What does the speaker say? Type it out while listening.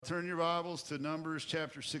turn your Bibles to Numbers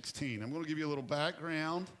chapter 16. I'm going to give you a little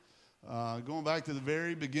background, going back to the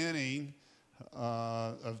very beginning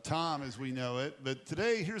of time as we know it. But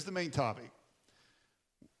today, here's the main topic.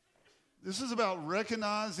 This is about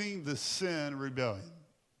recognizing the sin of rebellion.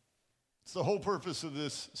 It's the whole purpose of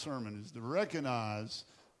this sermon, is to recognize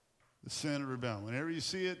the sin of rebellion. Whenever you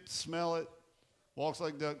see it, smell it, walks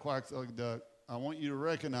like a duck, quacks like a duck, I want you to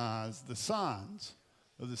recognize the signs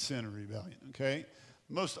of the sin of rebellion, okay?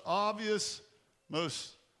 Most obvious,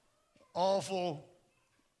 most awful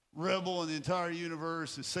rebel in the entire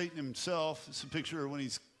universe is Satan himself. It's a picture of when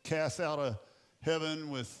he's cast out of heaven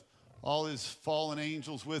with all his fallen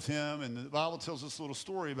angels with him. And the Bible tells us a little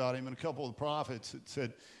story about him in a couple of the prophets. It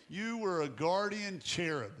said, you were a guardian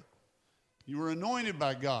cherub. You were anointed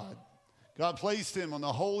by God. God placed him on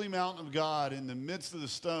the holy mountain of God in the midst of the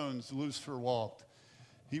stones Lucifer walked.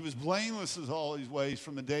 He was blameless in all his ways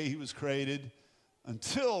from the day he was created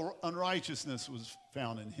until unrighteousness was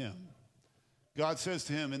found in him. God says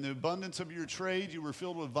to him, in the abundance of your trade, you were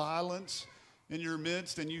filled with violence in your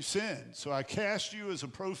midst, and you sinned. So I cast you as a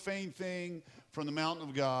profane thing from the mountain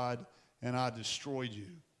of God, and I destroyed you.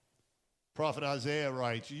 Prophet Isaiah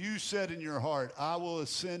writes, you said in your heart, I will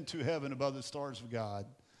ascend to heaven above the stars of God.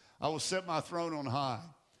 I will set my throne on high.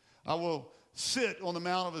 I will sit on the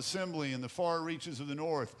mount of assembly in the far reaches of the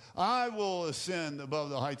north. I will ascend above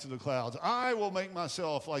the heights of the clouds. I will make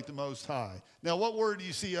myself like the Most High. Now, what word do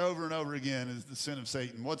you see over and over again is the sin of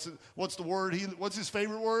Satan? What's the word? What's his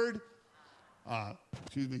favorite word?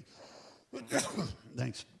 Excuse me.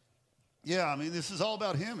 Thanks. Yeah, I mean, this is all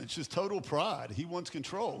about him. It's just total pride. He wants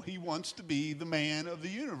control. He wants to be the man of the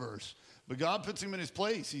universe. But God puts him in his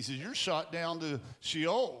place. He says, you're shot down to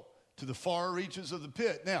Sheol, to the far reaches of the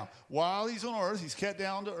pit. Now, while he's on earth, he's cut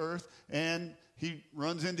down to earth, and he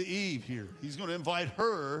runs into Eve here. He's going to invite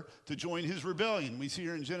her to join his rebellion. We see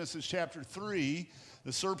here in Genesis chapter 3,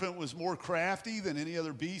 the serpent was more crafty than any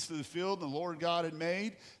other beast of the field the Lord God had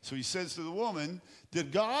made. So he says to the woman,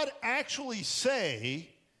 did God actually say,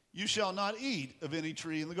 you shall not eat of any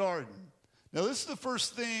tree in the garden? Now, this is the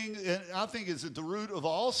first thing, and I think is at the root of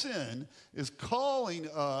all sin, is calling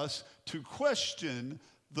us to question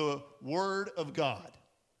the Word of God.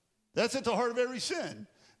 That's at the heart of every sin.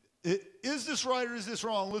 Is this right or is this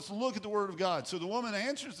wrong? Let's look at the Word of God. So the woman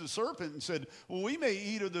answers the serpent and said, well, we may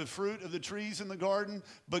eat of the fruit of the trees in the garden,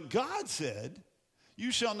 but God said, you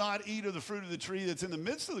shall not eat of the fruit of the tree that's in the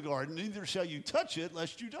midst of the garden, neither shall you touch it,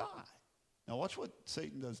 lest you die. Now watch what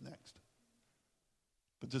Satan does next.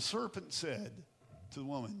 But the serpent said to the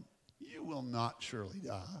woman, you will not surely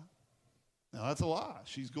die. Now that's a lie.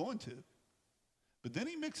 She's going to. But then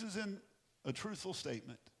he mixes in a truthful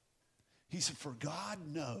statement. He said, for God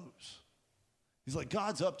knows. He's like,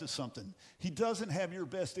 God's up to something. He doesn't have your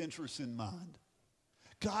best interests in mind.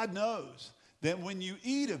 God knows that when you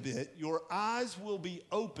eat of it, your eyes will be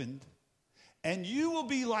opened and you will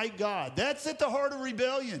be like God. That's at the heart of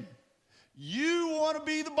rebellion. You want to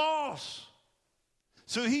be the boss.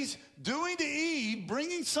 So he's doing to Eve,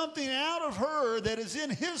 bringing something out of her that is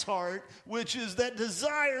in his heart, which is that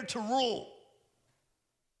desire to rule.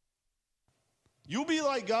 You'll be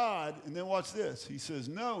like God, and then watch this. He says,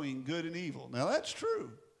 knowing good and evil. Now, that's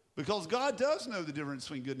true, because God does know the difference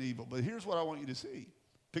between good and evil. But here's what I want you to see.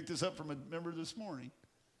 Pick this up from a member this morning.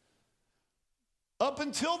 Up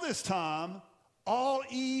until this time, all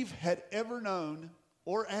Eve had ever known,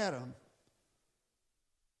 or Adam,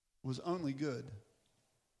 was only good.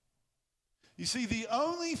 You see, the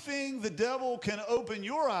only thing the devil can open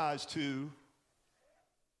your eyes to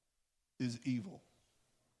is evil.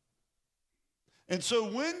 And so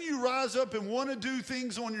when you rise up and want to do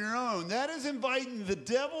things on your own, that is inviting the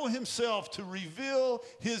devil himself to reveal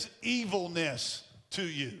his evilness to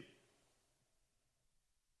you.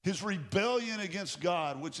 His rebellion against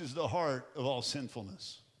God, which is the heart of all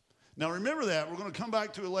sinfulness. Now remember that. We're going to come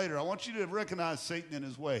back to it later. I want you to recognize Satan in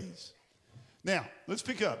his ways. Now, let's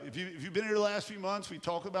pick up. If you've been here the last few months, we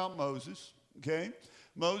talk about Moses, okay?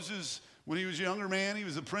 Moses, when he was a younger man, he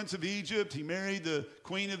was the prince of Egypt. He married the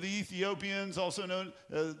queen of the Ethiopians, also known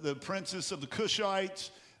as the princess of the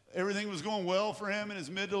Cushites. Everything was going well for him in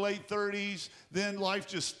his mid to late 30s. Then life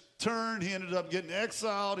just turned. He ended up getting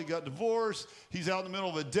exiled. He got divorced. He's out in the middle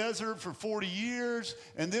of a desert for 40 years.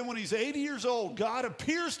 And then when he's 80 years old, God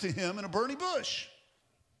appears to him in a burning bush.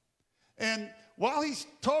 And while he's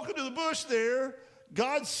talking to the bush there,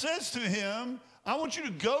 God says to him, I want you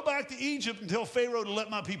to go back to Egypt and tell Pharaoh to let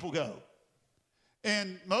my people go.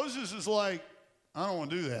 And Moses is like, I don't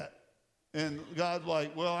want to do that. And God's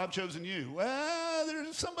like, well, I've chosen you. Well,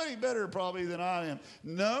 there's somebody better probably than I am.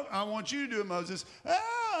 No, I want you to do it, Moses.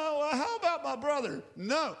 Oh, how about my brother?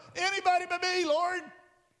 No, anybody but me, Lord.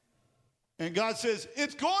 And God says,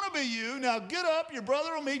 it's going to be you. Now get up. Your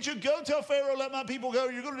brother will meet you. Go tell Pharaoh, let my people go.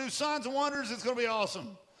 You're going to do signs and wonders. It's going to be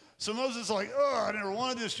awesome. So Moses is like, oh, I never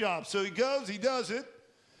wanted this job. So he goes, he does it.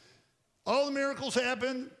 All the miracles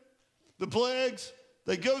happen. The plagues.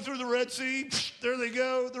 They go through the Red Sea. There they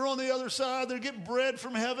go. They're on the other side. They're getting bread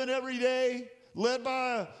from heaven every day, led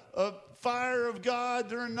by a fire of God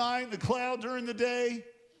during night, the cloud during the day.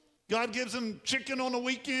 God gives them chicken on the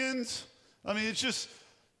weekends. I mean, it's just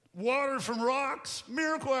water from rocks,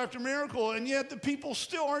 miracle after miracle, and yet the people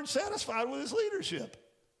still aren't satisfied with his leadership.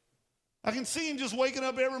 I can see him just waking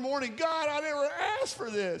up every morning, God, I never asked for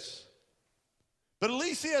this. But at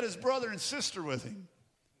least he had his brother and sister with him.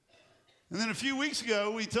 And then a few weeks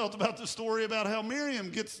ago, we talked about the story about how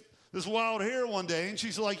Miriam gets this wild hair one day, and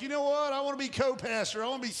she's like, you know what? I want to be co-pastor. I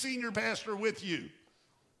want to be senior pastor with you.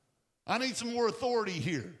 I need some more authority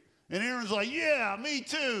here. And Aaron's like, yeah, me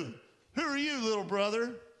too. Who are you, little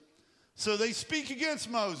brother? So they speak against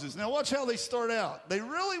Moses. Now watch how they start out. They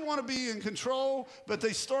really want to be in control, but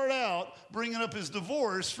they start out bringing up his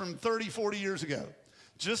divorce from 30, 40 years ago.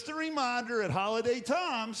 Just a reminder, at holiday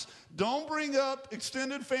times, don't bring up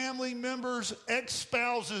extended family members,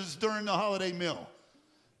 ex-spouses during the holiday meal.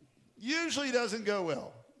 Usually doesn't go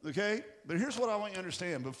well, okay? But here's what I want you to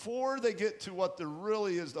understand. Before they get to what there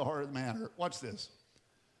really is the heart of the matter, watch this.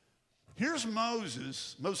 Here's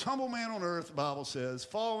Moses, most humble man on earth, the Bible says,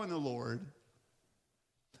 following the Lord.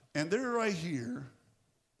 And they're right here.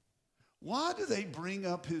 Why do they bring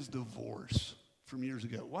up his divorce from years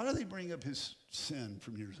ago? Why do they bring up his sin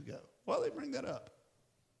from years ago? Why do they bring that up?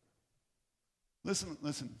 Listen.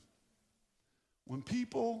 When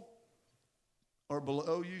people are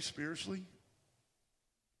below you spiritually,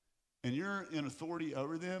 and you're in authority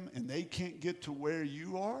over them, and they can't get to where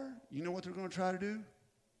you are, you know what they're going to try to do?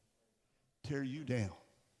 Tear you down.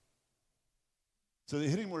 So they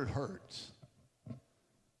hit him where it hurts.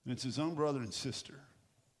 And it's his own brother and sister.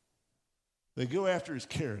 They go after his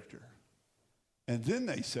character. And then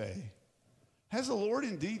they say, has the Lord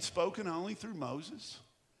indeed spoken only through Moses?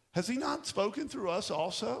 Has he not spoken through us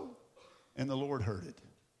also? And the Lord heard it.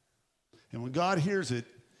 And when God hears it,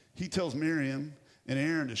 he tells Miriam and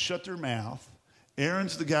Aaron to shut their mouth.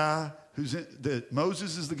 Aaron's the guy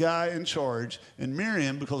Moses is the guy in charge. And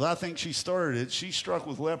Miriam, because I think she started it, she's struck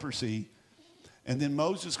with leprosy. And then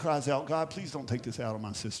Moses cries out, God, please don't take this out on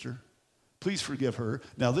my sister. Please forgive her.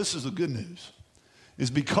 Now, this is the good news.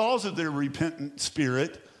 Is because of their repentant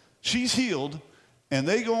spirit, she's healed. And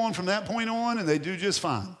they go on from that point on, and they do just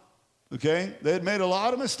fine. Okay? They had made a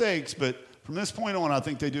lot of mistakes, but from this point on, I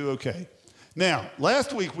think they do okay. Now,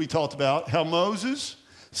 last week we talked about how Moses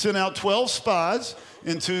sent out 12 spies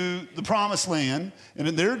into the promised land, and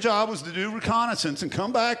their job was to do reconnaissance and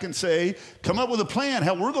come back and come up with a plan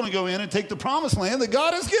how we're going to go in and take the promised land that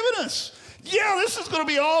God has given us. Yeah, this is going to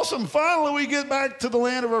be awesome. Finally, we get back to the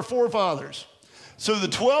land of our forefathers. So the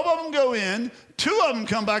 12 of them go in, 2 of them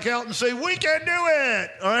come back out and say, we can do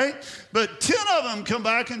it, all right? But 10 of them come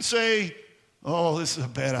back and say, oh, this is a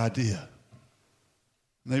bad idea.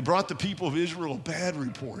 And they brought the people of Israel a bad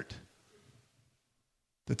report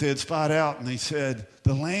that they had spied out, and they said,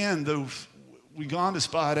 the land that we gone to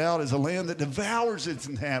spy it out is a land that devours its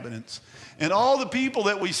inhabitants. And all the people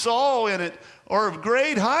that we saw in it are of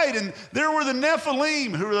great height. And there were the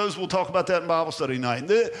Nephilim, who are those, we'll talk about that in Bible study night.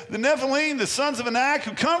 The Nephilim, the sons of Anak,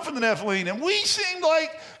 who come from the Nephilim. And we seemed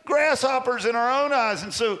like grasshoppers in our own eyes.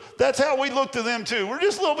 And so that's how we look to them too. We're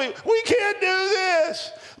just a little bit, we can't do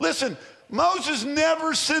this. Listen, Moses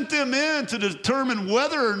never sent them in to determine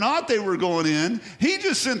whether or not they were going in. He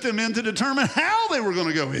just sent them in to determine how they were going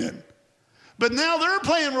to go in. But now they're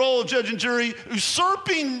playing the role of judge and jury,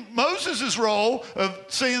 usurping Moses' role of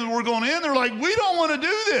saying that we're going in. They're like, we don't want to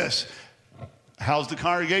do this. How's the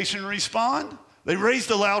congregation respond? They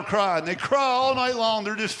raised a loud cry, and they cry all night long.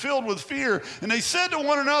 They're just filled with fear. And they said to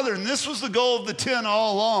one another, and this was the goal of the 10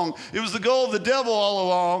 all along. It was the goal of the devil all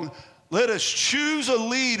along. Let us choose a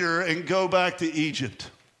leader and go back to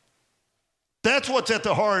Egypt. That's what's at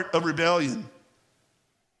the heart of rebellion.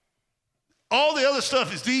 All the other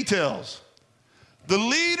stuff is details. The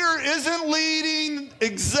leader isn't leading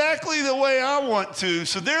exactly the way I want to,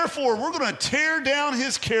 so therefore we're going to tear down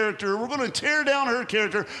his character. We're going to tear down her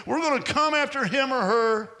character. We're going to come after him or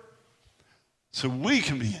her so we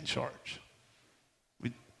can be in charge.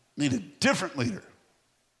 We need a different leader.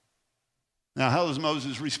 Now, how does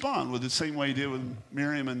Moses respond? With the same way he did with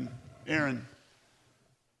Miriam and Aaron.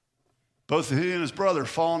 Both he and his brother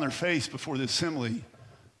fall on their face before the assembly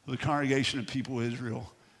of the congregation of people of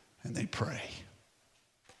Israel, and they pray.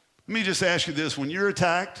 Let me just ask you this. When you're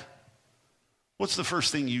attacked, what's the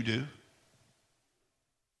first thing you do?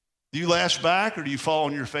 Do you lash back or do you fall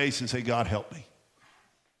on your face and say, God, help me?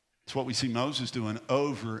 It's what we see Moses doing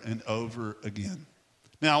over and over again.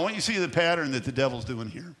 Now, I want you to see the pattern that the devil's doing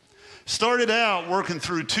here. Started out working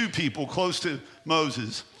through two people close to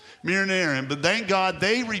Moses, Mir and Aaron, but thank God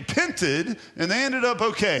they repented and they ended up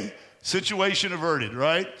okay. Situation averted,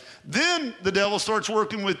 right? Then the devil starts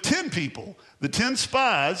working with 10 people, the 10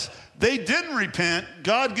 spies. They didn't repent.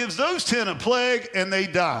 God gives those 10 a plague and they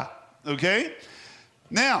die, okay?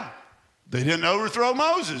 Now, they didn't overthrow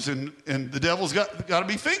Moses, and the devil's got to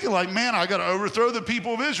be thinking like, man, I got to overthrow the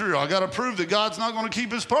people of Israel. I got to prove that God's not going to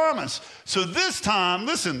keep his promise. So this time,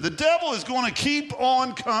 listen, the devil is going to keep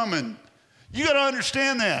on coming. You got to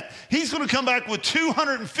understand that. He's going to come back with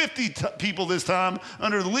 250 people this time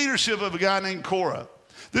under the leadership of a guy named Korah.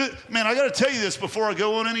 Man, I got to tell you this before I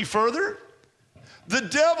go on any further. The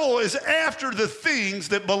devil is after the things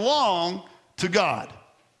that belong to God.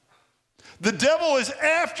 The devil is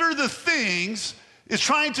after the things, is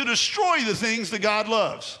trying to destroy the things that God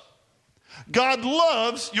loves. God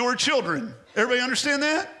loves your children. Everybody understand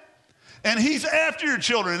that? And he's after your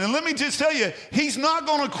children. And let me just tell you, he's not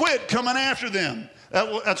going to quit coming after them.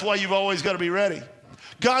 That's why you've always got to be ready.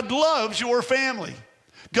 God loves your family.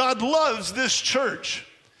 God loves this church.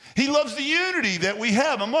 He loves the unity that we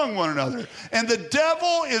have among one another. And the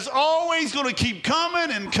devil is always going to keep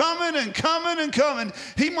coming and coming and coming and coming.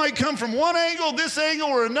 He might come from one angle, this angle,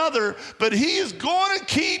 or another, but he is going to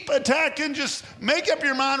keep attacking. Just make up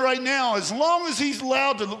your mind right now. As long as he's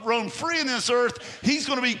allowed to roam free in this earth, he's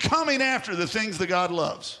going to be coming after the things that God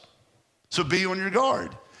loves. So be on your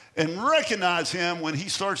guard and recognize him when he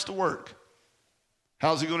starts to work.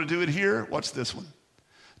 How's he going to do it here? Watch this one.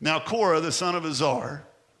 Now Korah, the son of Azar,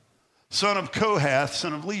 son of Kohath,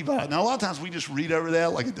 son of Levi. Now, a lot of times we just read over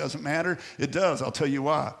that like it doesn't matter. It does. I'll tell you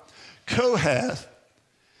why. Kohath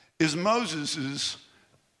is Moses'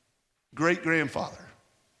 great-grandfather.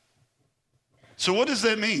 So what does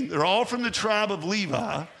that mean? They're all from the tribe of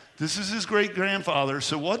Levi. This is his great-grandfather.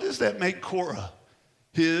 So what does that make Korah?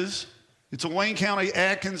 It's a Wayne County,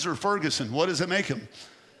 Atkins, or Ferguson. What does it make him?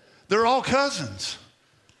 They're all cousins.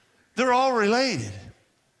 They're all related.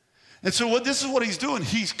 And so this is what he's doing.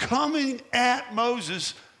 He's coming at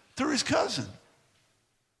Moses through his cousin.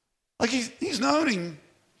 Like he's known him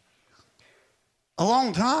a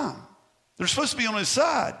long time. They're supposed to be on his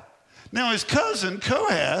side. Now his cousin,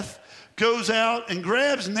 Kohath, goes out and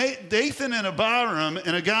grabs Dathan and Abiram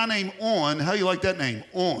and a guy named On. How do you like that name?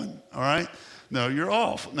 On, all right? No, you're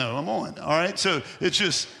off. No, I'm on, all right? So it's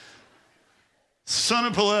just son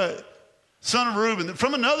of Pelet, son of Reuben,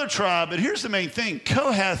 from another tribe. But here's the main thing.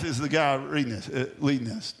 Kohath is the guy leading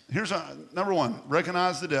this. Here's number one,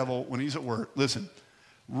 recognize the devil when he's at work. Listen,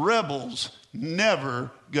 rebels never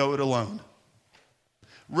go it alone.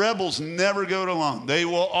 Rebels never go it alone. They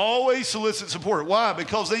will always solicit support. Why?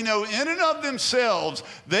 Because they know in and of themselves,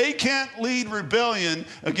 they can't lead rebellion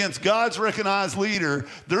against God's recognized leader.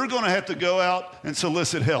 They're going to have to go out and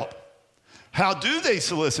solicit help. How do they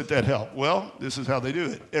solicit that help? Well, this is how they do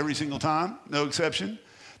it. Every single time, no exception.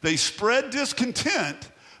 They spread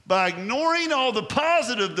discontent by ignoring all the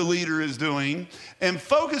positive the leader is doing and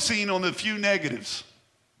focusing on the few negatives.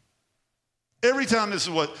 Every time this is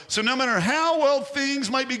what. So no matter how well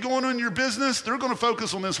things might be going on in your business, they're going to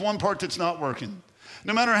focus on this one part that's not working.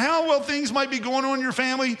 No matter how well things might be going on in your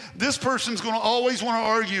family, this person's going to always want to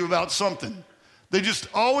argue about something. They just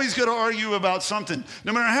always got to argue about something.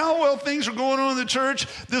 No matter how well things are going on in the church,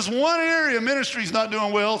 this one area of ministry is not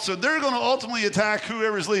doing well, so they're going to ultimately attack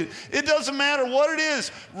whoever's leading. It doesn't matter what it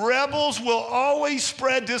is. Rebels will always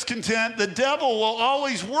spread discontent. The devil will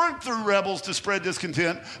always work through rebels to spread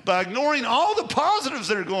discontent by ignoring all the positives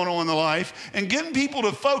that are going on in the life and getting people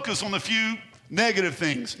to focus on the few negative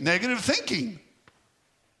things, negative thinking.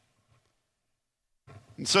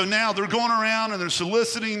 And so now they're going around and they're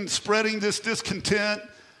soliciting, spreading this discontent.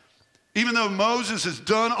 Even though Moses has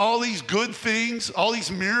done all these good things, all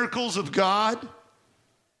these miracles of God.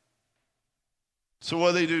 So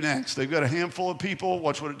what do they do next? They've got a handful of people.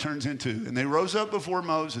 Watch what it turns into. And they rose up before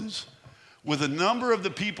Moses with a number of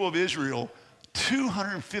the people of Israel,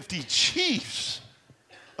 250 chiefs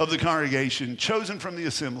of the congregation, chosen from the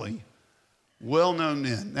assembly, well-known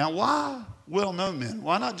men. Now, why well-known men?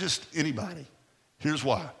 Why not just anybody? Here's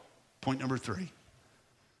why. Point number 3.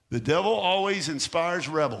 The devil always inspires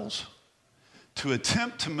rebels to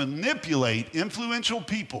attempt to manipulate influential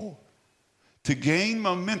people to gain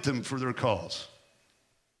momentum for their cause.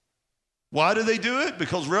 Why do they do it?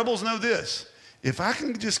 Because rebels know this. If I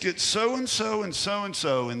can just get so-and-so and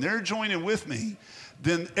so-and-so and they're joining with me,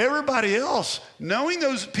 then everybody else, knowing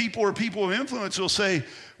those people are people of influence, will say,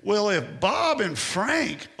 well, if Bob and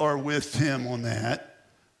Frank are with him on that,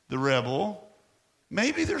 the rebel,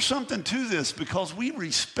 maybe there's something to this because we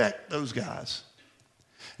respect those guys.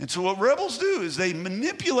 And so what rebels do is they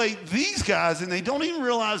manipulate these guys and they don't even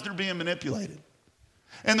realize they're being manipulated.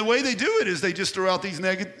 And the way they do it is they just throw out these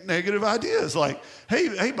negative ideas like,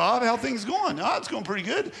 hey, Bob, how things going? Oh, it's going pretty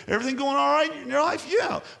good. Everything going all right in your life?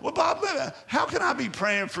 Yeah. Well, Bob, how can I be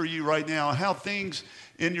praying for you right now? How things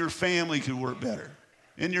in your family could work better?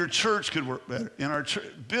 In your church could work better. In our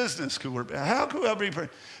business could work better. How could I be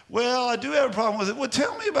praying? Well, I do have a problem with it. Well,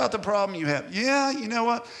 tell me about the problem you have. Yeah, you know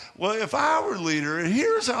what? Well, if I were leader,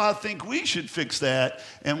 here's how I think we should fix that.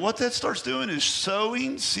 And what that starts doing is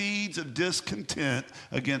sowing seeds of discontent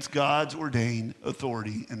against God's ordained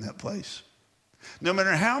authority in that place. No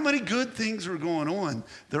matter how many good things are going on,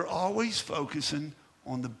 they're always focusing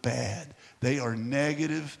on the bad. They are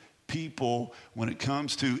negative people when it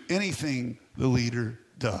comes to anything the leader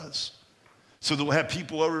does. So they'll have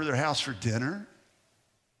people over to their house for dinner.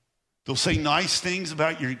 They'll say nice things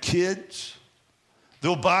about your kids.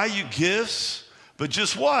 They'll buy you gifts. But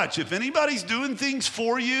just watch. If anybody's doing things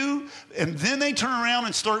for you and then they turn around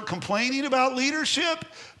and start complaining about leadership,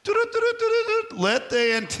 let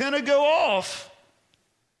the antenna go off.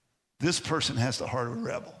 This person has the heart of a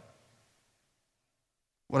rebel.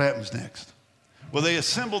 What happens next? Well, they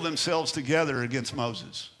assemble themselves together against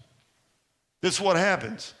Moses. This is what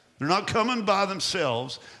happens. They're not coming by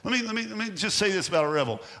themselves. Let me just say this about a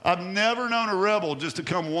rebel. I've never known a rebel just to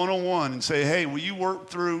come one-on-one and say, hey, will you work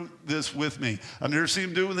through this with me? I've never seen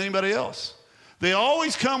them do it with anybody else. They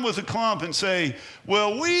always come with a clump and say,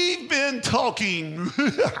 well, we've been talking.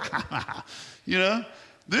 You know,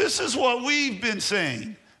 this is what we've been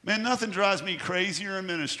saying. Man, nothing drives me crazier in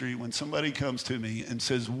ministry when somebody comes to me and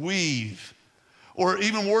says, we've. Or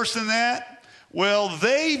even worse than that, well,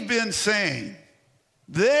 they've been saying.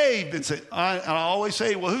 They've been saying. I always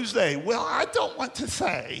say, well, who's they? Well, I don't want to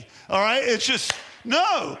say. All right? It's just,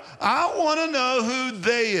 no. I want to know who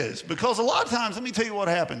they is. Because a lot of times, let me tell you what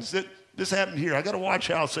happens. This happened here. I got to watch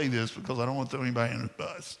how I say this because I don't want to throw anybody in the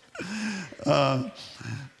bus.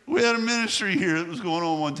 We had a ministry here that was going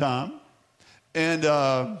on one time. And,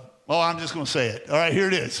 I'm just going to say it. All right, here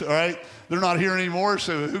it is. All right? They're not here anymore,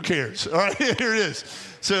 so who cares? All right, here it is.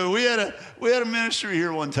 So we had a ministry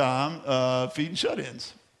here one time feeding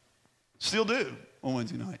shut-ins. Still do on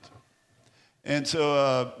Wednesday nights. And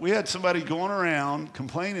so we had somebody going around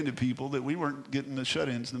complaining to people that we weren't getting the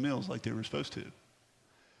shut-ins and the meals like they were supposed to.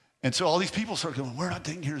 And so all these people start going, we're not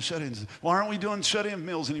taking care of shut-ins. Why aren't we doing shut-in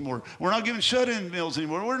meals anymore? We're not giving shut-in meals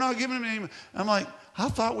anymore. We're not giving them any. I'm like, I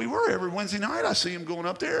thought we were. Every Wednesday night I see them going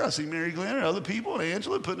up there. I see Mary Glenn and other people and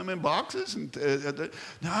Angela putting them in boxes. And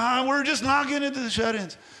no, we're just not getting into the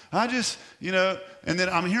shut-ins. And then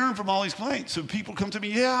I'm hearing from all these complaints. So people come to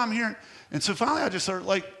me, yeah, I'm hearing. And so finally I just started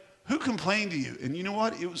like, who complained to you? And you know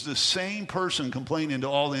what? It was the same person complaining to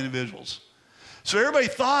all the individuals. So everybody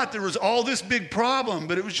thought there was all this big problem,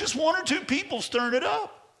 but it was just one or two people stirring it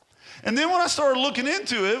up. And then when I started looking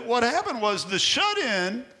into it, what happened was the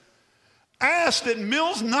shut-in asked that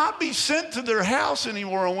meals not be sent to their house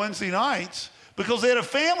anymore on Wednesday nights because they had a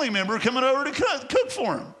family member coming over to cook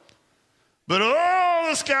for them. But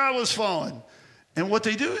the sky was falling. And what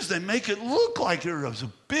they do is they make it look like there was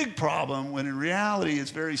a big problem when in reality it's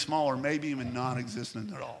very small or maybe even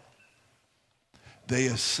non-existent at all. They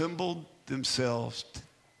assembled themselves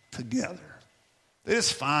together. They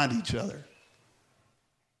just find each other.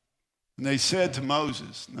 And they said to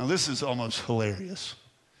Moses, now this is almost hilarious.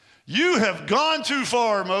 You have gone too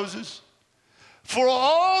far, Moses. For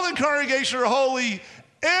all the congregation are holy,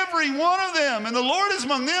 every one of them, and the Lord is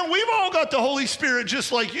among them. We've all got the Holy Spirit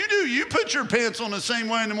just like you do. You put your pants on the same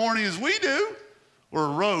way in the morning as we do, or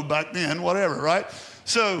a robe back then, whatever, right?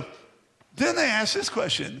 So then they ask this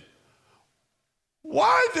question.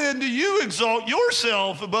 Why then do you exalt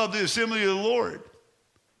yourself above the assembly of the Lord?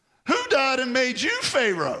 Who died and made you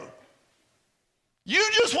Pharaoh? You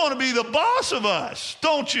just want to be the boss of us,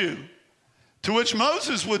 don't you? To which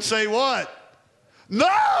Moses would say what? No,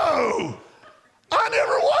 I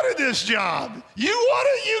never wanted this job. You want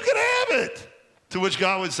it, you can have it. To which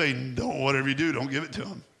God would say, don't, whatever you do, don't give it to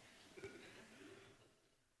him.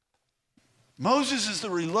 Moses is the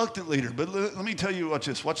reluctant leader, but let me tell you, watch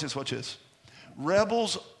this.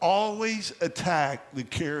 Rebels always attack the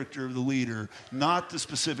character of the leader, not the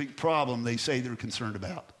specific problem they say they're concerned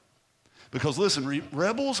about. Because listen,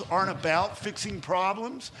 rebels aren't about fixing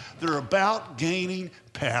problems. They're about gaining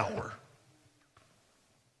power.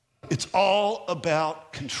 It's all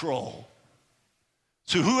about control.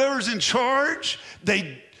 So whoever's in charge,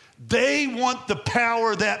 they want the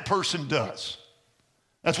power that person does.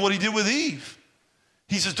 That's what he did with Eve.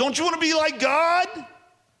 He says, don't you want to be like God?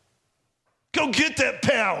 Go get that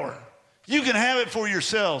power. You can have it for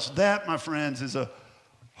yourselves. That, my friends, is a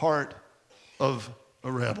heart of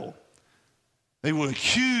a rebel. They will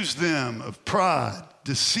accuse them of pride,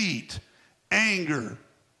 deceit, anger,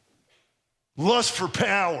 lust for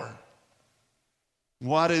power.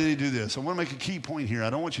 Why did they do this? I want to make a key point here. I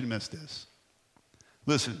don't want you to miss this.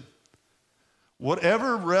 Listen,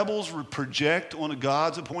 whatever rebels project on a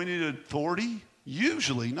God's appointed authority,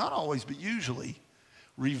 usually, not always, but usually,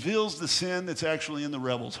 reveals the sin that's actually in the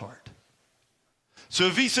rebel's heart. So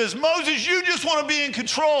if he says, Moses, you just want to be in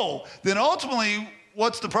control, then ultimately,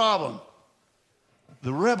 what's the problem?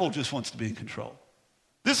 The rebel just wants to be in control.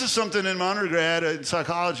 This is something in my undergrad in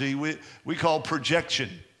psychology we call projection.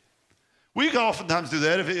 We can oftentimes do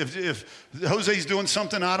that. If Jose's doing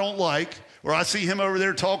something I don't like, or I see him over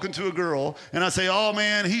there talking to a girl, and I say, oh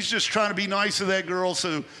man, he's just trying to be nice to that girl,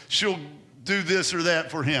 so she'll do this or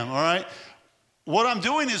that for him, all right? What I'm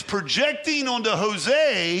doing is projecting onto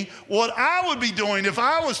Jose what I would be doing if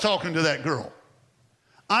I was talking to that girl.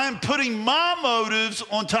 I am putting my motives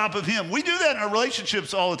on top of him. We do that in our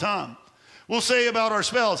relationships all the time. We'll say about our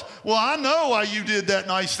spouse, well, I know why you did that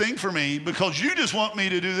nice thing for me because you just want me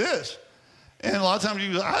to do this. And a lot of times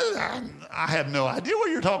you go, I have no idea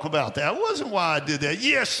what you're talking about. That wasn't why I did that.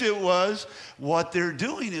 Yes, it was. What they're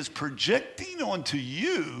doing is projecting onto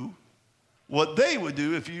you what they would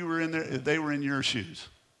do if they were in your shoes.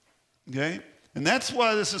 Okay? And that's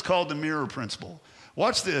why this is called the mirror principle.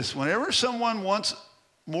 Watch this. Whenever someone wants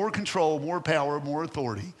more control, more power, more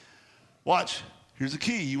authority, watch. Here's the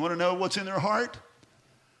key. You want to know what's in their heart?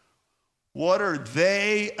 What are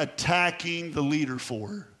they attacking the leader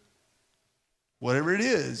for? Whatever it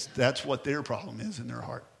is, that's what their problem is in their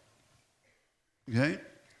heart. Okay?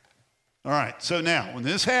 All right. So now, when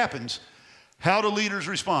this happens, how do leaders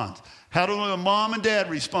respond? How do a mom and dad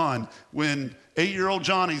respond when 8-year-old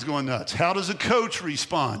Johnny's going nuts? How does a coach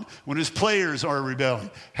respond when his players are rebelling?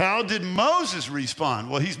 How did Moses respond?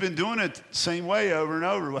 Well, he's been doing it the same way over and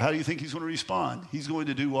over. How do you think he's going to respond? He's going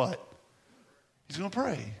to do what? He's going to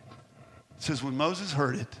pray. It says when Moses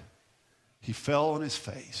heard it, he fell on his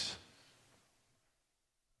face.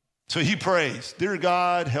 So he prays, dear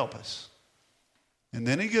God, help us. And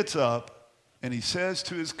then he gets up and he says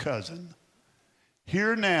to his cousin,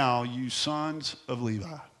 hear now, you sons of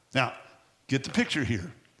Levi. Now, get the picture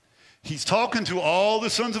here. He's talking to all the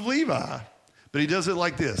sons of Levi, but he does it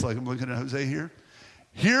like this, like I'm looking at Jose here.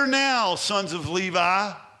 Hear now, sons of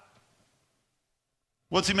Levi.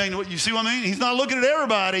 What's he mean? You see what I mean? He's not looking at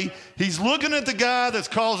everybody. He's looking at the guy that's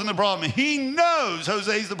causing the problem. He knows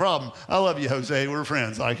Jose's the problem. I love you, Jose. We're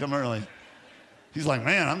friends. I come early. He's like,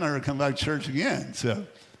 man, I'm never going to come back to church again. So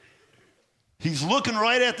he's looking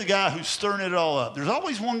right at the guy who's stirring it all up. There's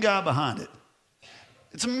always one guy behind it.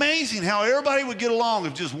 It's amazing how everybody would get along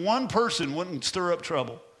if just one person wouldn't stir up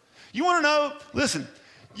trouble. You want to know? Listen,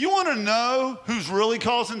 you want to know who's really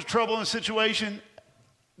causing trouble in a situation?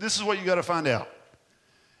 This is what you got to find out.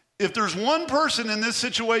 If there's one person in this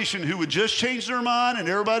situation who would just change their mind and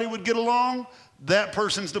everybody would get along, that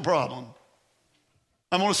person's the problem.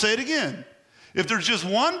 I'm going to say it again. If there's just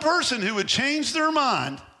one person who would change their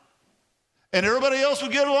mind and everybody else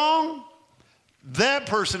would get along, that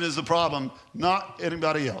person is the problem, not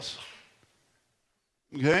anybody else.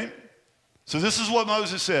 Okay? So this is what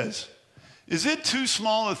Moses says. Is it too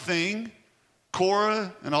small a thing,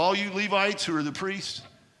 Korah and all you Levites who are the priests,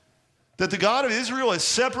 that the God of Israel has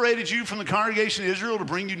separated you from the congregation of Israel to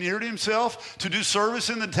bring you near to himself, to do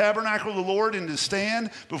service in the tabernacle of the Lord and to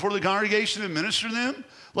stand before the congregation and minister to them?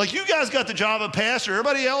 Like you guys got the job of pastor.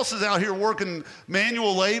 Everybody else is out here working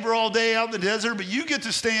manual labor all day out in the desert, but you get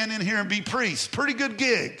to stand in here and be priests. Pretty good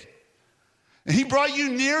gig. And he brought you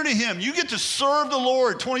near to him. You get to serve the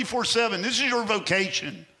Lord 24/7. This is your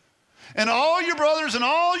vocation. And all your brothers and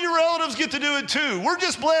all your relatives get to do it too. We're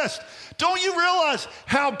just blessed. Don't you realize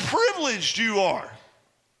how privileged you are?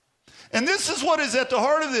 And this is what is at the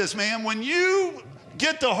heart of this, man. When you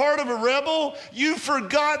get the heart of a rebel, you've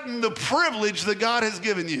forgotten the privilege that God has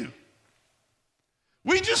given you.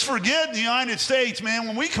 We just forget in the United States, man,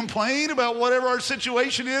 when we complain about whatever our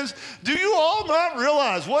situation is, do you all not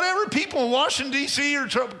realize whatever people in Washington, D.C. are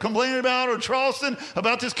complaining about, or Charleston,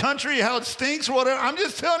 about this country, how it stinks or whatever? I'm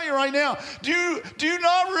just telling you right now, do you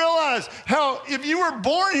not realize how if you were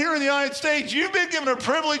born here in the United States, you've been given a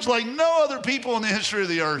privilege like no other people in the history of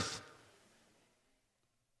the earth?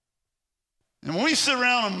 And when we sit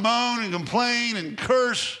around and moan and complain and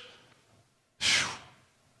curse,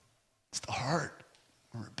 it's the heart.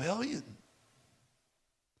 rebellion.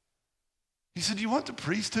 He said, do you want the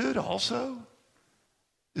priesthood also?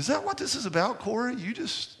 Is that what this is about, Korah? You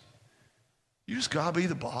just got to be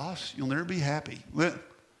the boss. You'll never be happy.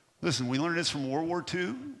 Listen, we learned this from World War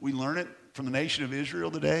II. We learn it from the nation of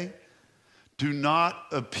Israel today. Do not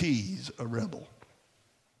appease a rebel.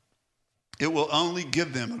 It will only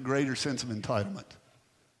give them a greater sense of entitlement.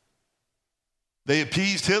 They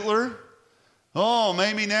appeased Hitler. Oh,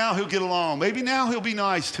 maybe now he'll get along. Maybe now he'll be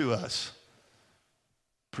nice to us.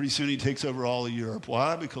 Pretty soon he takes over all of Europe.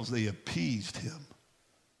 Why? Because they appeased him.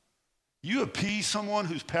 You appease someone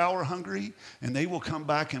who's power hungry, and they will come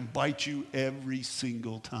back and bite you every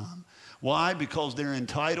single time. Why? Because they're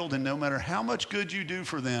entitled, and no matter how much good you do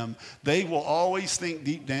for them, they will always think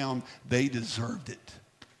deep down they deserved it.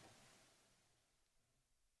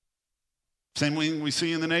 Same thing we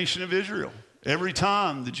see in the nation of Israel. Every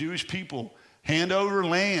time the Jewish people hand over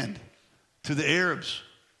land to the Arabs,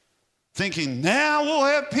 thinking, now we'll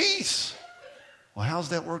have peace. Well, how's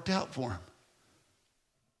that worked out for them?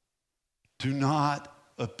 Do not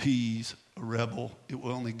appease a rebel. It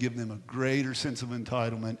will only give them a greater sense of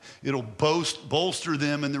entitlement. It'll bolster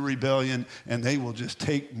them in the rebellion, and they will just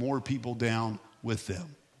take more people down with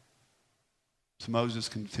them. So Moses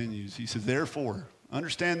continues. He says, therefore,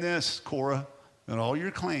 understand this, Korah, and all your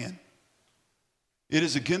clan. It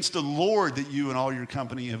is against the Lord that you and all your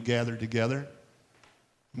company have gathered together.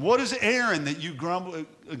 What is Aaron that you grumble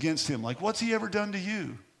against him? Like, what's he ever done to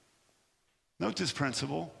you? Note this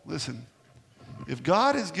principle. Listen, if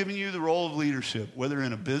God has given you the role of leadership, whether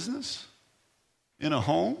in a business, in a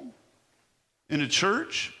home, in a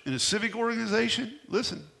church, in a civic organization,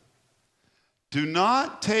 listen, do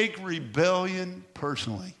not take rebellion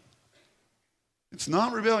personally. It's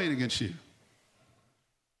not rebellion against you.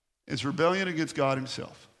 It's rebellion against God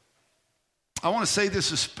himself. I want to say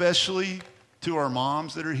this especially to our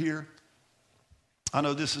moms that are here. I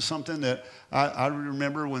know this is something that I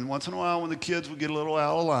remember when once in a while when the kids would get a little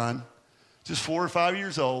out of line, just 4 or 5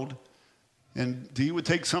 years old, and Dee would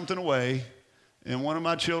take something away, and one of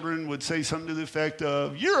my children would say something to the effect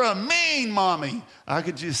of, you're a mean mommy. I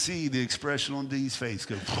could just see the expression on Dee's face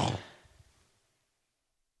go,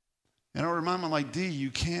 and I would remind them, like, Dee, you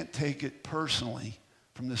can't take it personally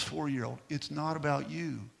from this 4-year-old. It's not about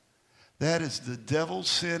you. That is the devil's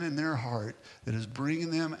sin in their heart that is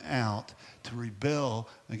bringing them out to rebel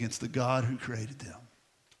against the God who created them.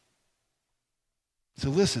 So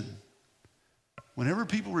listen, whenever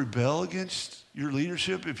people rebel against your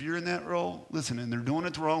leadership, if you're in that role, listen, and they're doing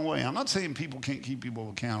it the wrong way. I'm not saying people can't keep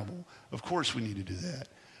people accountable. Of course we need to do that.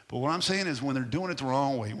 But what I'm saying is when they're doing it the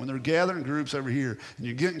wrong way, when they're gathering groups over here, and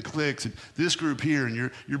you're getting cliques, and this group here, and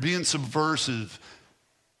you're being subversive,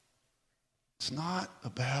 it's not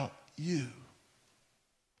about you.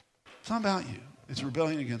 It's not about you. It's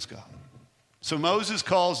rebellion against God. So Moses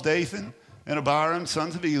calls Dathan and Abiram,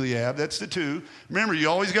 sons of Eliab. That's the two. Remember, you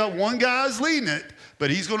always got one guy's leading it,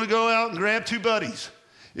 but he's going to go out and grab 2 buddies.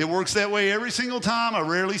 It works that way every single time. I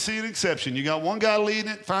rarely see an exception. You got one guy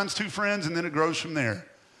leading it, finds 2 friends, and then it grows from there.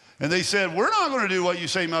 And they said, we're not going to do what you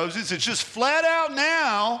say, Moses. It's just flat out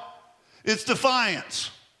now, it's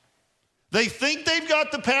defiance. They think they've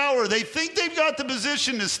got the power. They think they've got the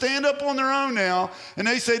position to stand up on their own now. And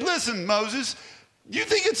they say, listen, Moses, you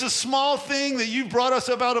think it's a small thing that you brought us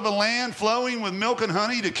up out of a land flowing with milk and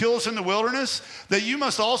honey to kill us in the wilderness, that you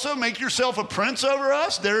must also make yourself a prince over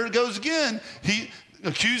us? There it goes again. He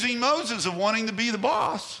accusing Moses of wanting to be the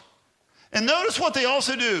boss. And notice what they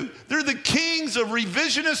also do. They're the kings of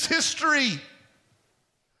revisionist history.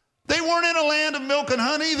 They weren't in a land of milk and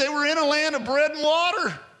honey. They were in a land of bread and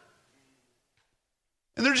water.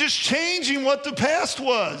 And they're just changing what the past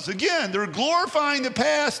was. Again, they're glorifying the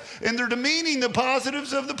past and they're demeaning the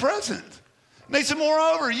positives of the present. And they said,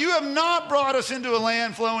 moreover, you have not brought us into a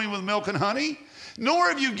land flowing with milk and honey, nor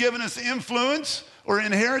have you given us influence or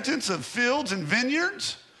inheritance of fields and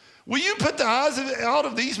vineyards. Will you put the eyes out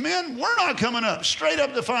of these men? We're not coming up. Straight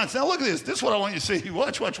up defiance. Now look at this. This is what I want you to see.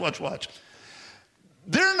 Watch.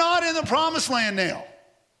 They're not in the promised land now.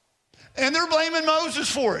 And they're blaming Moses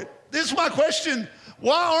for it. This is my question.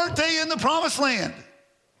 Why aren't they in the promised land?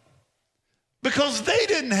 Because they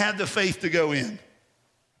didn't have the faith to go in.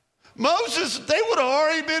 Moses, they would have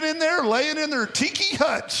already been in there laying in their tiki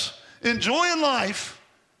huts, enjoying life,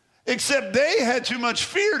 except they had too much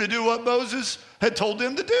fear to do what Moses had told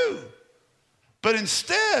them to do. But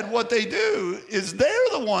instead, what they do is they're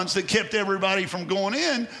the ones that kept everybody from going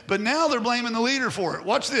in, but now they're blaming the leader for it.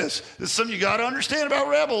 Watch this. This is something you got to understand about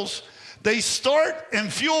rebels. They start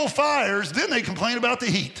and fuel fires, then they complain about the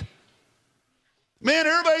heat. Man,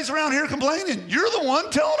 everybody's around here complaining. You're the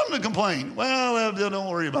one telling them to complain. Well, don't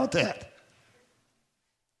worry about that.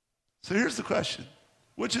 So here's the question.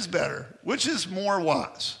 Which is better? Which is more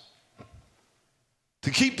wise?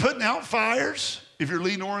 To keep putting out fires if you're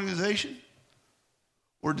leading an organization?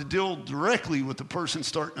 Or to deal directly with the person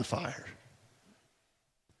starting a fire?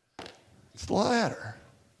 It's the latter.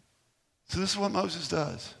 So this is what Moses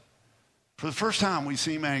does. For the first time, we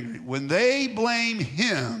see him angry. When they blame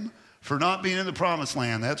him for not being in the promised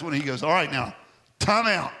land, that's when he goes, all right, now, time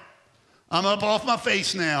out. I'm up off my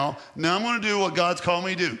face now. Now I'm going to do what God's called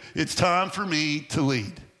me to do. It's time for me to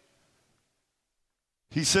lead.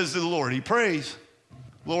 He says to the Lord, he prays,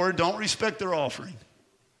 Lord, don't respect their offering.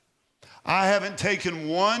 I haven't taken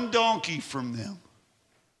one donkey from them.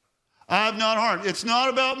 I have not harmed. It's not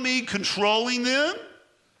about me controlling them.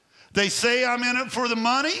 They say I'm in it for the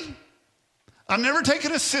money. I've never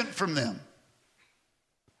taken a cent from them.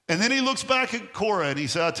 And then he looks back at Korah and he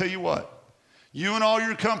said, I'll tell you what. You and all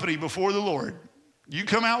your company before the Lord, you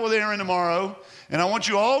come out with Aaron tomorrow, and I want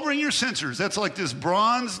you all bring your censers. That's like this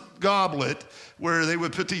bronze goblet where they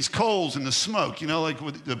would put these coals in the smoke. You know, like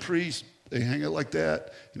with the priests, they hang it like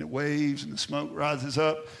that, and it waves, and the smoke rises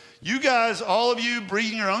up. You guys, all of you,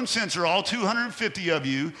 bring your own censer, all 250 of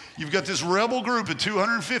you. You've got this rebel group of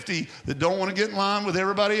 250 that don't want to get in line with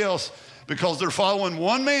everybody else because they're following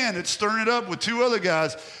one man that's stirring it up with two other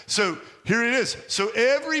guys. So here it is. So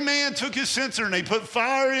every man took his censer and they put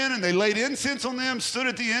fire in and they laid incense on them, stood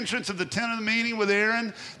at the entrance of the tent of the meeting with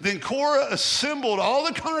Aaron. Then Korah assembled all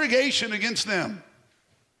the congregation against them.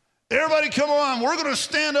 Everybody come on, we're going to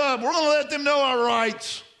stand up. We're going to let them know our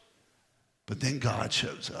rights. But then God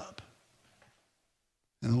shows up.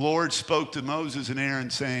 And the Lord spoke to Moses and Aaron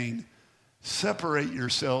saying, separate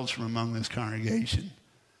yourselves from among this congregation,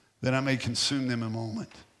 that I may consume them in a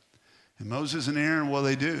moment. And Moses and Aaron, what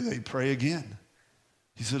do? They pray again.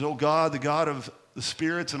 He said, oh God, the God of the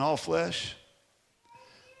spirits and all flesh,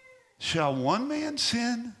 shall one man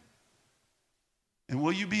sin? And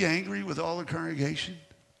will you be angry with all the congregation?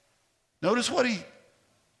 Notice what he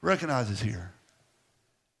recognizes here.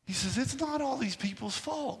 He says, it's not all these people's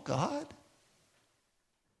fault, God.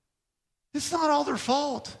 It's not all their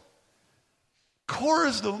fault.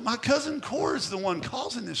 My cousin Korah is the one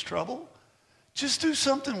causing this trouble. Just do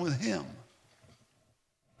something with him.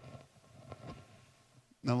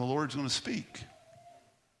 Now the Lord's going to speak.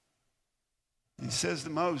 He says to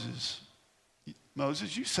Moses,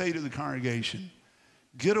 Moses, you say to the congregation,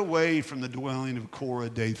 get away from the dwelling of Korah,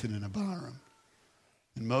 Dathan, and Abiram.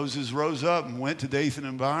 And Moses rose up and went to Dathan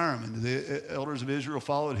and Abiram, and the elders of Israel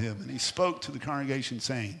followed him. And he spoke to the congregation,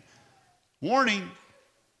 saying, warning,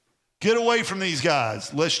 get away from these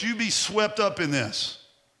guys, lest you be swept up in this.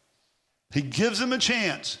 He gives them a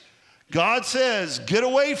chance. God says, get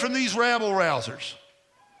away from these rabble rousers.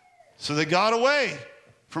 So they got away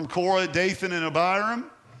from Korah, Dathan, and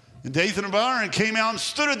Abiram. And Dathan and Abiram came out and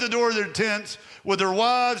stood at the door of their tents with their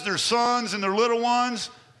wives, their sons, and their little ones.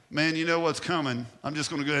 Man, you know what's coming. I'm just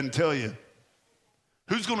going to go ahead and tell you.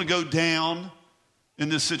 Who's going to go down in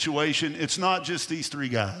this situation? It's not just these three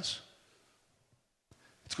guys.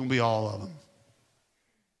 It's going to be all of them.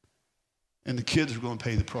 And the kids are going to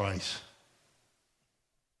pay the price.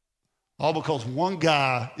 All because one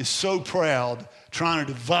guy is so proud trying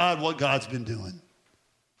to divide what God's been doing.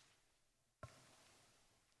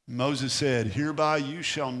 Moses said, hereby you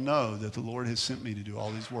shall know that the Lord has sent me to do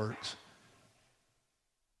all these works.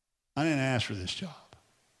 I didn't ask for this job.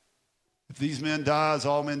 If these men die as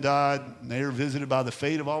all men died, and they are visited by the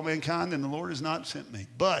fate of all mankind, then the Lord has not sent me.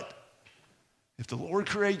 But if the Lord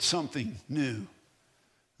creates something new,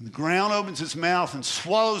 and the ground opens its mouth and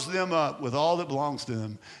swallows them up with all that belongs to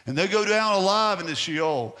them, and they go down alive into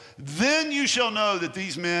Sheol, then you shall know that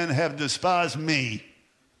these men have despised me.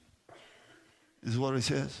 Is what he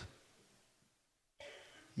says.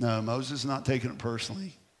 No, Moses is not taking it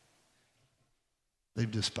personally. They've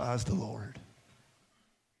despised the Lord.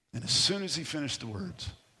 And as soon as he finished the words,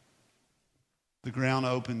 the ground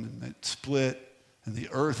opened and it split, and the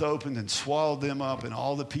earth opened and swallowed them up, and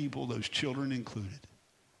all the people, those children included.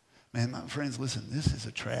 Man, my friends, listen, this is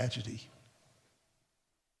a tragedy.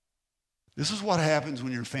 This is what happens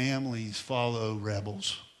when your families follow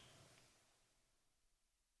rebels.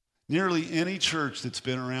 Nearly any church that's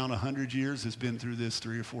been around 100 years has been through this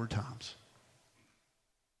 3 or 4 times.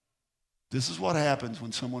 This is what happens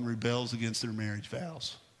when someone rebels against their marriage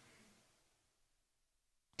vows.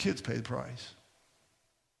 Kids pay the price.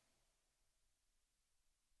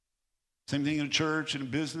 Same thing in a church, in a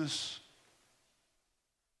business,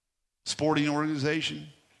 sporting organization.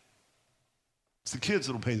 It's the kids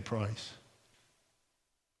that'll pay the price.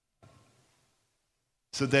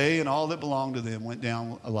 So they and all that belonged to them went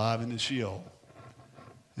down alive into Sheol.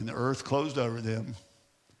 And the earth closed over them,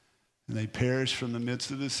 and they perished from the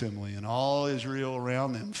midst of the assembly. And all Israel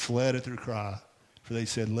around them fled at their cry, for they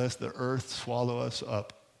said, lest the earth swallow us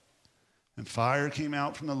up. And fire came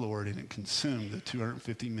out from the Lord, and it consumed the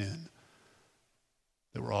 250 men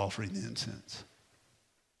that were offering the incense.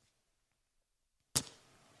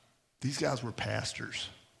 These guys were pastors.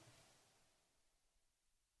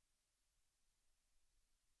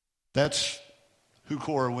 That's who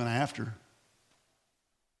Korah went after.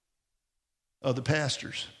 The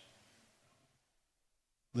pastors.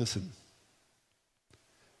 Listen,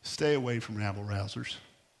 stay away from rabble rousers.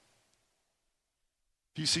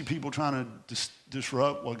 If you see people trying to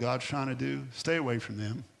disrupt what God's trying to do, stay away from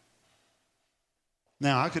them.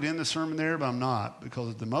 Now, I could end the sermon there, but I'm not,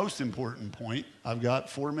 because the most important point, I've got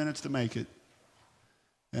 4 minutes to make it.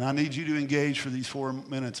 And I need you to engage for these 4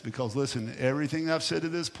 minutes, because listen, everything I've said to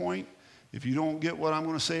this point, if you don't get what I'm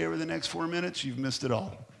going to say over the next 4 minutes, you've missed it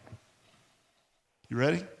all. You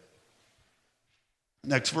ready?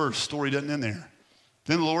 Next verse, story doesn't end there.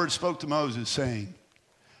 Then the Lord spoke to Moses, saying,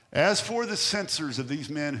 as for the censers of these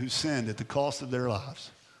men who sinned at the cost of their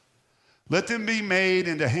lives, let them be made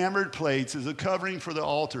into hammered plates as a covering for the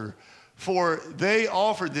altar, for they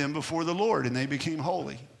offered them before the Lord, and they became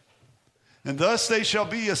holy. And thus they shall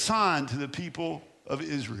be a sign to the people of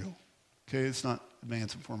Israel. Okay, it's not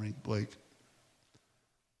advancing for me, Blake.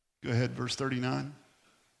 Go ahead, verse 39.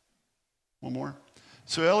 One more.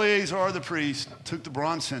 So Eleazar the priest took the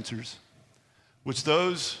bronze censers, which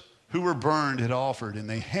those who were burned had offered, and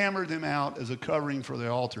they hammered them out as a covering for the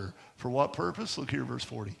altar. For what purpose? Look here, verse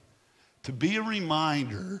 40. To be a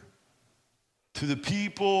reminder to the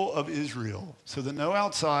people of Israel, so that no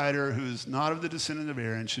outsider who is not of the descendant of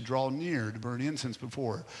Aaron should draw near to burn incense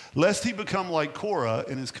before, lest he become like Korah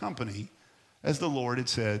and his company, as the Lord had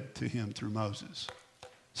said to him through Moses.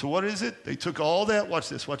 So what is it? They took all that, watch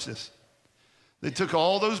this. They took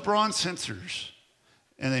all those bronze censers,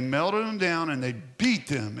 and they melted them down, and they beat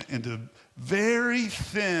them into very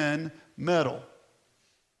thin metal.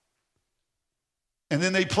 And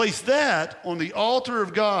then they placed that on the altar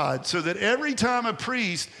of God, so that every time a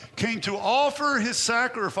priest came to offer his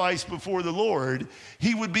sacrifice before the Lord,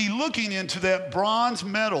 he would be looking into that bronze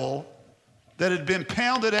metal that had been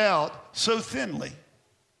pounded out so thinly.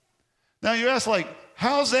 Now you ask,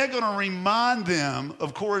 how's that going to remind them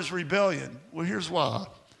of Korah's rebellion? Well, here's why.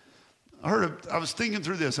 I was thinking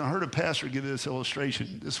through this, and I heard a pastor give this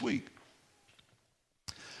illustration this week.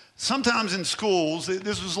 Sometimes in schools,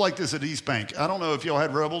 this was like this at East Bank. I don't know if y'all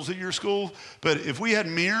had rebels at your school, but if we had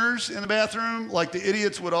mirrors in the bathroom, the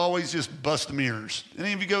idiots would always just bust the mirrors.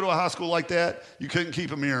 Any of you go to a high school like that, you couldn't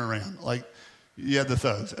keep a mirror around. You had the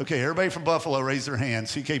thugs. Okay, everybody from Buffalo raise their hand.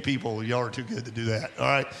 CK people, y'all are too good to do that. All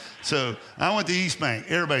right, so I went to East Bank.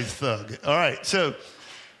 Everybody's a thug. All right, so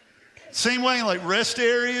same way, rest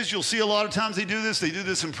areas, you'll see a lot of times they do this. They do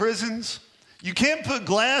this in prisons. You can't put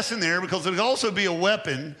glass in there because it'll also be a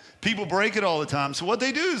weapon. People break it all the time. So what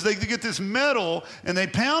they do is they get this metal and they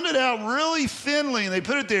pound it out really thinly and they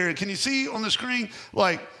put it there. Can you see on the screen,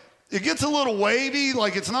 it gets a little wavy,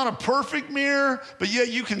 it's not a perfect mirror, but yet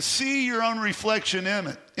you can see your own reflection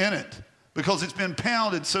in it because it's been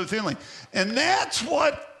pounded so thinly. And that's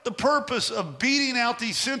what the purpose of beating out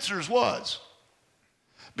these censers was.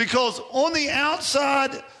 Because on the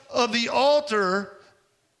outside of the altar,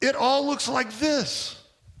 it all looks like this.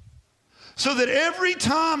 So that every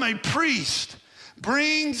time a priest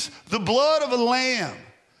brings the blood of a lamb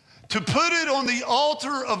to put it on the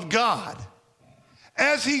altar of God,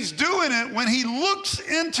 as he's doing it, when he looks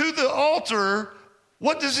into the altar,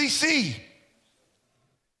 what does he see?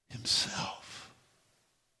 Himself.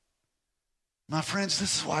 My friends,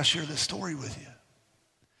 this is why I share this story with you.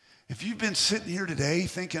 If you've been sitting here today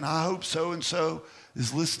thinking, I hope so-and-so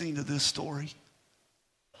is listening to this story,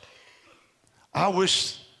 I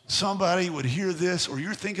wish somebody would hear this, or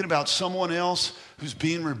you're thinking about someone else who's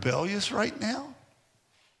being rebellious right now,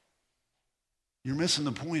 you're missing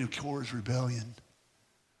the point of Korah's rebellion.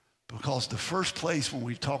 Because the first place when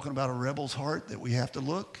we're talking about a rebel's heart that we have to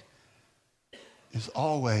look is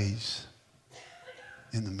always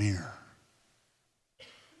in the mirror.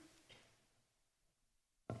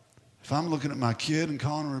 If I'm looking at my kid and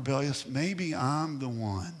calling him rebellious, maybe I'm the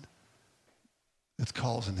one that's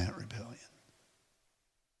causing that rebellion.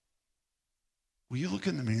 Will you look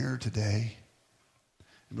in the mirror today?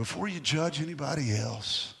 And before you judge anybody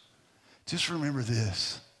else, just remember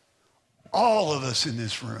this. All of us in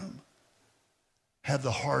this room have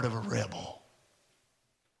the heart of a rebel.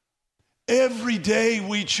 Every day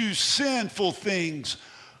we choose sinful things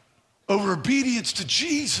over obedience to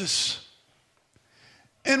Jesus.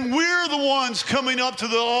 And we're the ones coming up to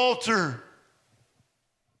the altar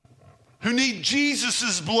who need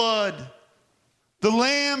Jesus' blood, the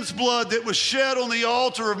Lamb's blood that was shed on the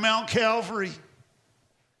altar of Mount Calvary,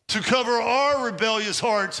 to cover our rebellious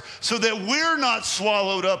hearts so that we're not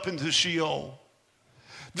swallowed up into Sheol.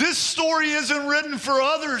 This story isn't written for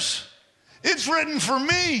others. It's written for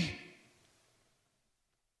me.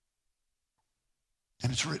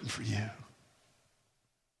 And it's written for you.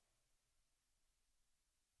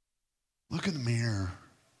 Look in the mirror.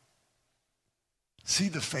 See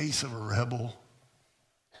the face of a rebel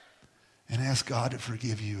and ask God to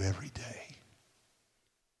forgive you every day.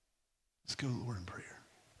 Let's go to the Lord in prayer.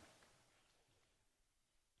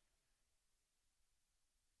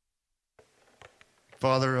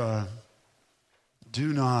 Father, I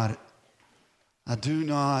do not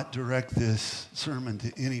direct this sermon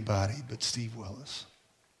to anybody but Steve Willis.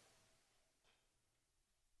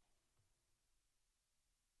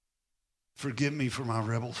 Forgive me for my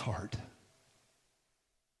rebel's heart.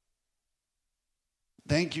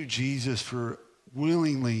 Thank you, Jesus, for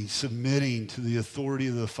willingly submitting to the authority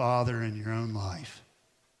of the Father in your own life.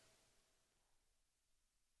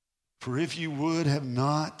 For if you would have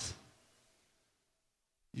not,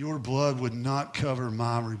 your blood would not cover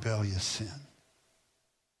my rebellious sin.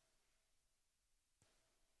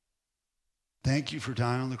 Thank you for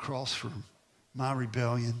dying on the cross for my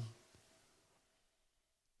rebellion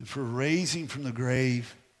and for raising from the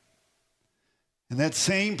grave. And that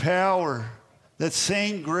same power, that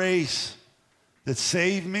same grace that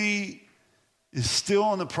saved me is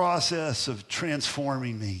still in the process of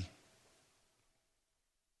transforming me.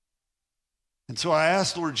 And so I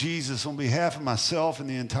ask, Lord Jesus, on behalf of myself and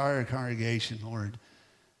the entire congregation, Lord,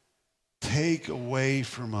 take away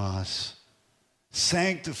from us,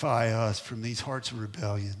 sanctify us from these hearts of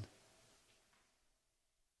rebellion,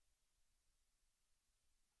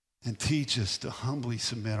 and teach us to humbly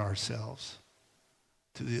submit ourselves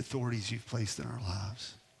to the authorities you've placed in our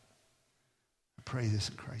lives. I pray this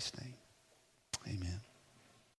in Christ's name.